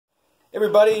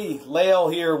Everybody, Lael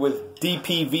here with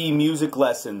DPV Music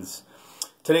Lessons.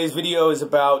 Today's video is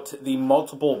about the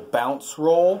multiple bounce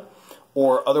roll,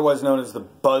 or otherwise known as the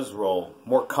buzz roll,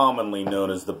 more commonly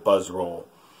known as the buzz roll.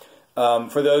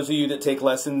 For those of you that take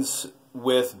lessons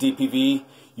with DPV,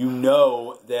 you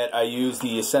know that I use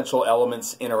the Essential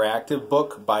Elements Interactive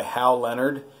book by Hal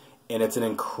Leonard, and it's an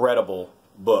incredible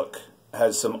book. It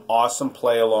has some awesome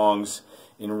play-alongs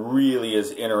and really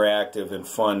is interactive and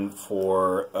fun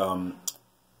for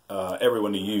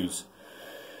everyone to use.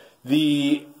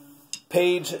 The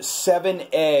page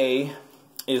 7A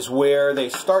is where they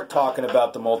start talking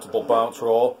about the multiple bounce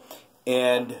roll,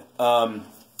 and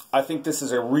I think this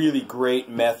is a really great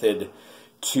method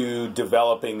to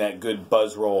developing that good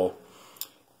buzz roll.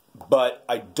 But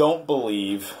I don't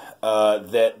believe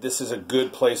that this is a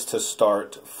good place to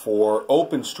start for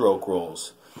open stroke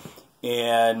rolls.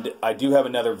 And I do have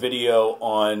another video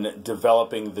on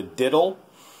developing the diddle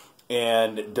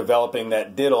and developing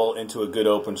that diddle into a good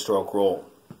open stroke roll.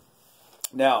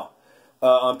 Now,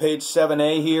 on page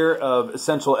 7A here of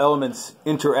Essential Elements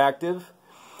Interactive,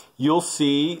 you'll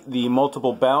see the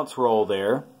multiple bounce roll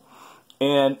there,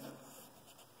 and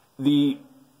the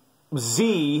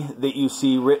Z that you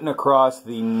see written across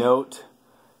the note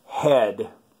head,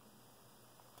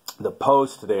 the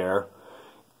post there,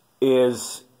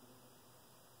 is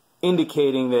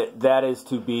indicating that that is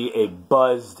to be a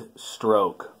buzzed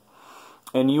stroke.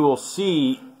 And you will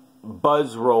see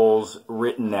buzz rolls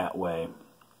written that way.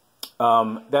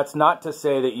 That's not to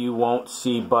say that you won't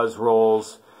see buzz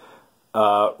rolls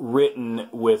written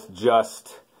with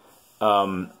just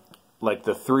like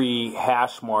the 3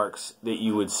 hash marks that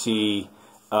you would see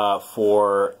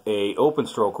for a open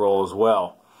stroke roll as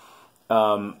well.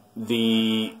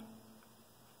 The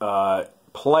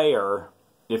player,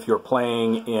 if you're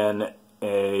playing in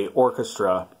a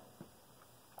orchestra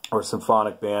or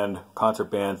symphonic band,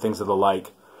 concert band, things of the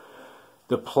like,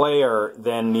 the player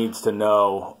then needs to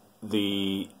know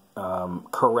the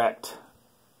correct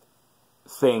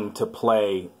thing to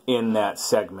play in that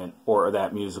segment or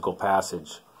that musical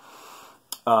passage.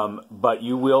 But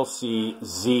you will see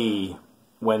Z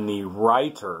when the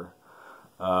writer,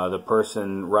 the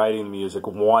person writing music,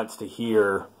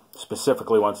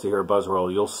 specifically wants to hear a buzz roll.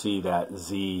 You'll see that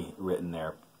Z written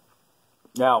there.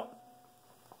 Now,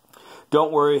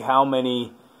 don't worry how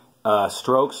many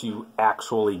strokes you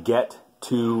actually get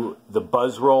to the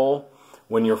buzz roll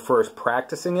when you're first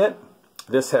practicing it.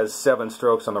 This has 7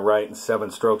 strokes on the right and 7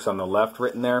 strokes on the left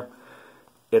written there.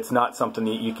 It's not something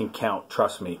that you can count,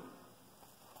 trust me.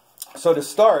 So to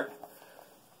start,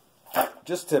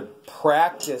 just to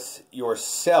practice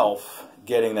yourself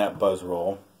getting that buzz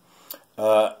roll,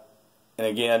 and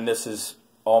again, this is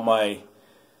all my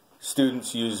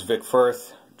students use Vic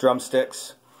Firth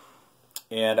drumsticks,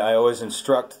 and I always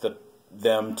instruct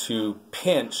them to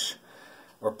pinch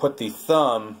or put the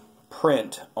thumb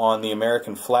print on the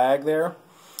American flag there,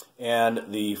 and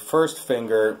the first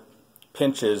finger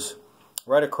pinches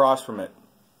right across from it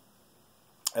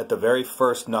at the very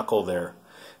first knuckle there.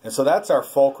 And so that's our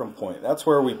fulcrum point. That's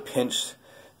where we pinch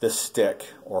the stick,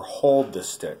 or hold the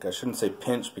stick. I shouldn't say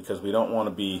pinch because we don't want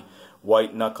to be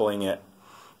white knuckling it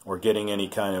or getting any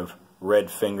kind of red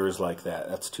fingers like that.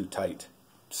 That's too tight.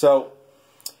 So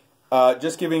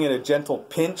just giving it a gentle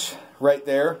pinch right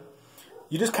there,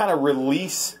 you just kind of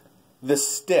release the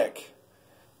stick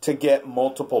to get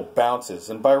multiple bounces.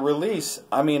 And by release,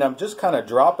 I mean I'm just kind of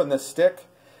dropping the stick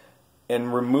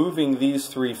and removing these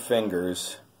 3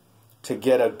 fingers to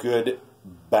get a good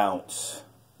bounce,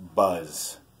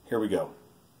 buzz. Here we go.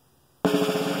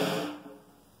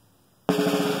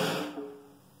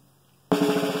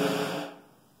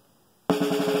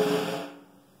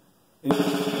 And you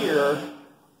hear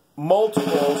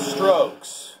multiple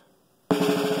strokes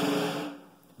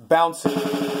bouncing.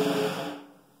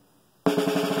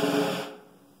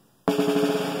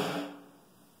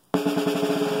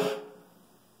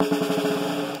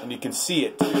 And you can see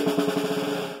it too.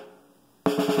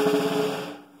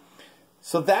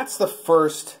 So that's the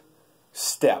first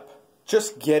step,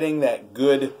 just getting that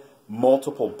good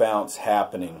multiple bounce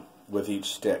happening with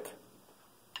each stick.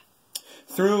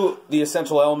 Through the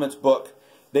Essential Elements book,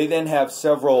 they then have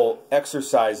several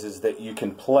exercises that you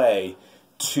can play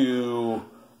to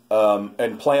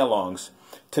and play-alongs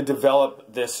to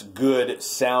develop this good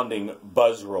sounding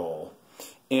buzz roll.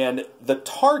 And the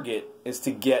target is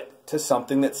to get to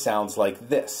something that sounds like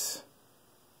this.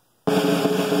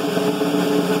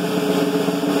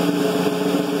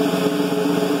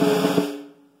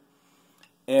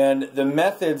 And the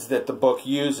methods that the book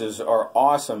uses are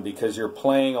awesome because you're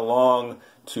playing along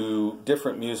to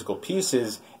different musical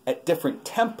pieces at different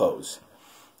tempos.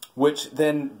 which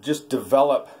then just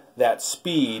develop that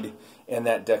speed and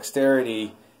that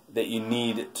dexterity that you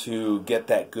need to get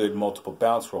that good multiple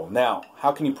bounce roll. Now,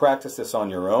 how can you practice this on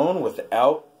your own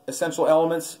without Essential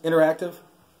Elements Interactive?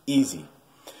 Easy.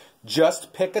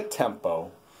 Just pick a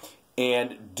tempo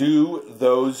and do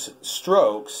those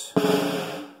strokes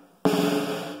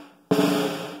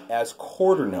as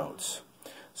quarter notes.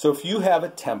 So if you have a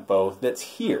tempo that's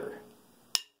here,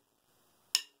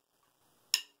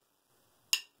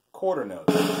 quarter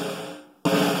notes.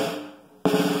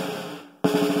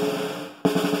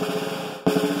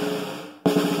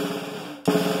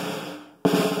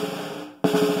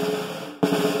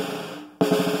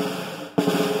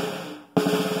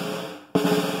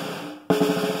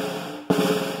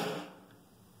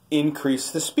 Increase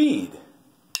the speed.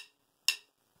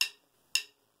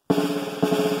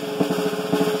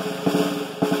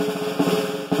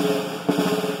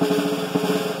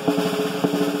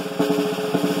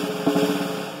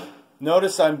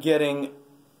 Notice I'm getting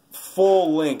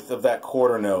full length of that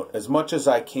quarter note, as much as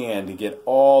I can, to get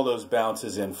all those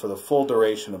bounces in for the full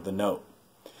duration of the note.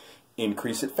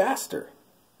 Increase it faster.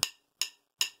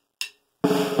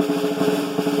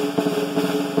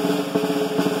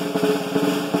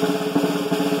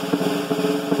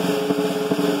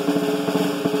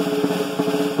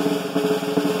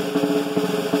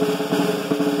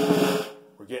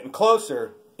 We're getting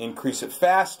closer. Increase it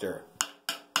faster.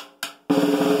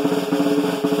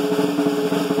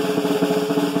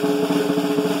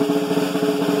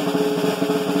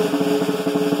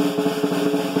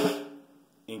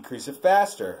 Increase it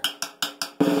faster.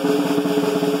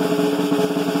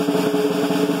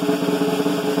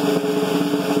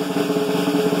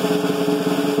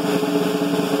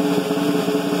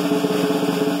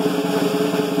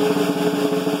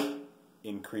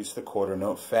 Increase the quarter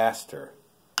note faster.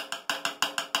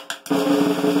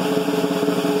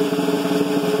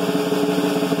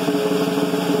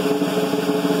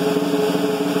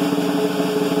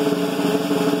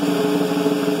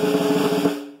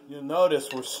 Notice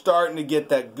we're starting to get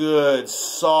that good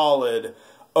solid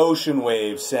ocean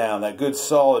wave sound, that good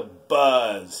solid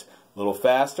buzz. A little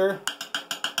faster.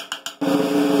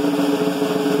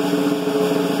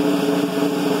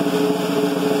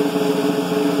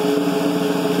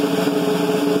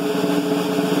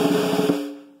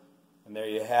 And there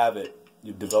you have it.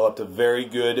 You've developed a very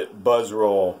good buzz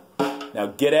roll. Now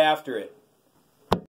get after it.